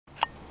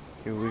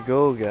Here we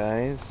go,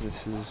 guys.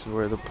 This is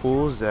where the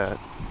pool's at.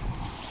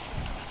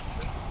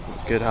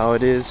 Look at how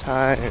it is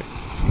high.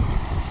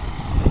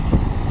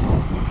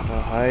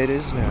 How high it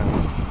is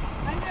now.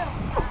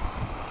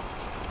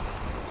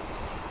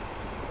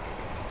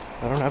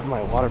 I don't have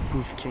my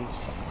waterproof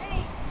case.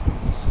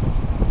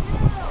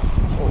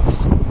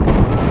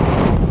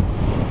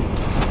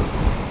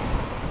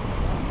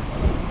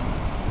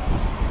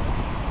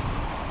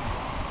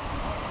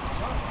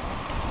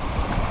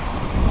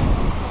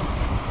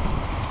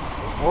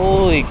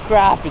 Holy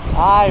crap, it's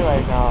high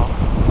right now.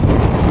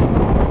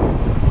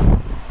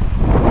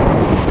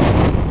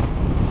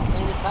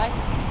 Seen this high?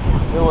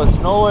 It was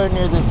nowhere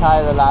near this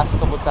high the last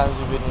couple times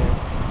we've been here.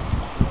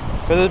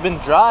 Because it's been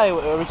dry.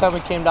 Every time we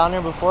came down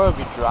here before, it would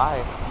be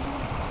dry.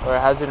 Or it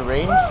hasn't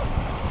rained.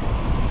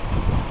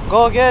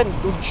 Go again.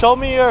 Show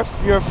me your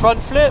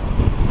front flip.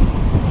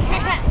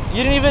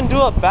 You didn't even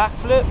do a back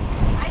flip.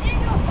 I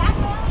didn't do a back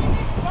flip, I only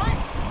did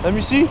front. Let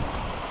me see.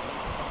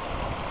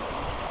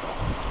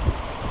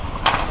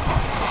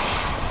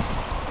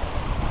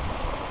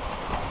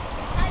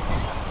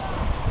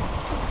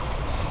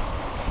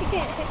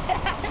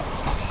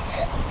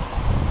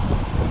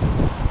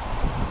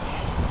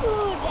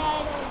 Ooh,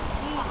 that is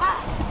deep.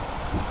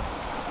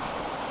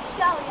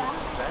 Show ya.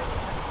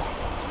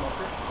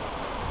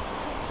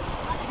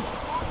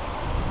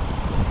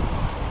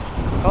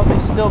 Probably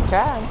still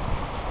can.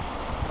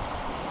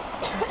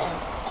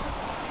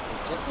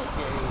 Just this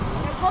area.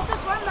 You're supposed to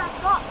swim that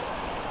stop.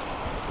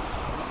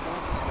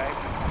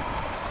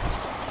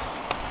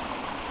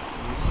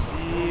 You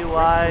see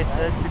why I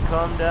said to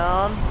come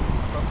down?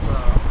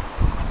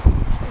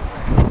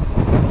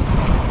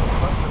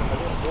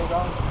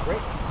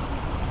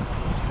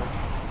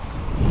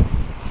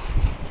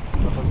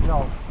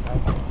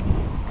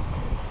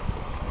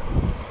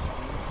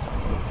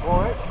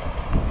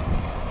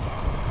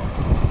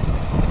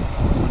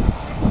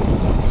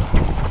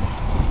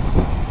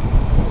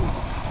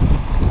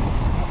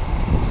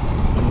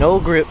 No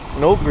grip,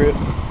 no grip.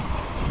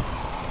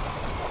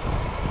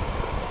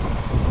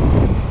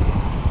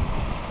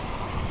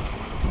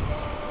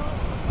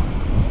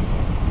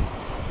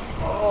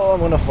 Oh, I'm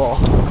gonna fall.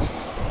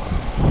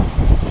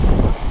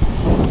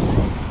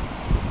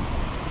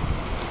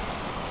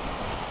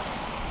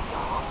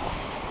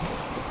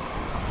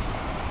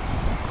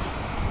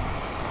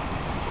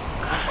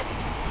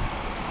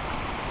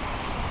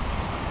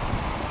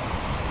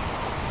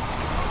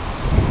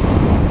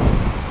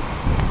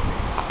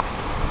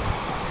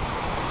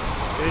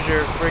 Here's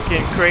your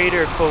freaking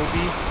crater,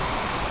 Kobe.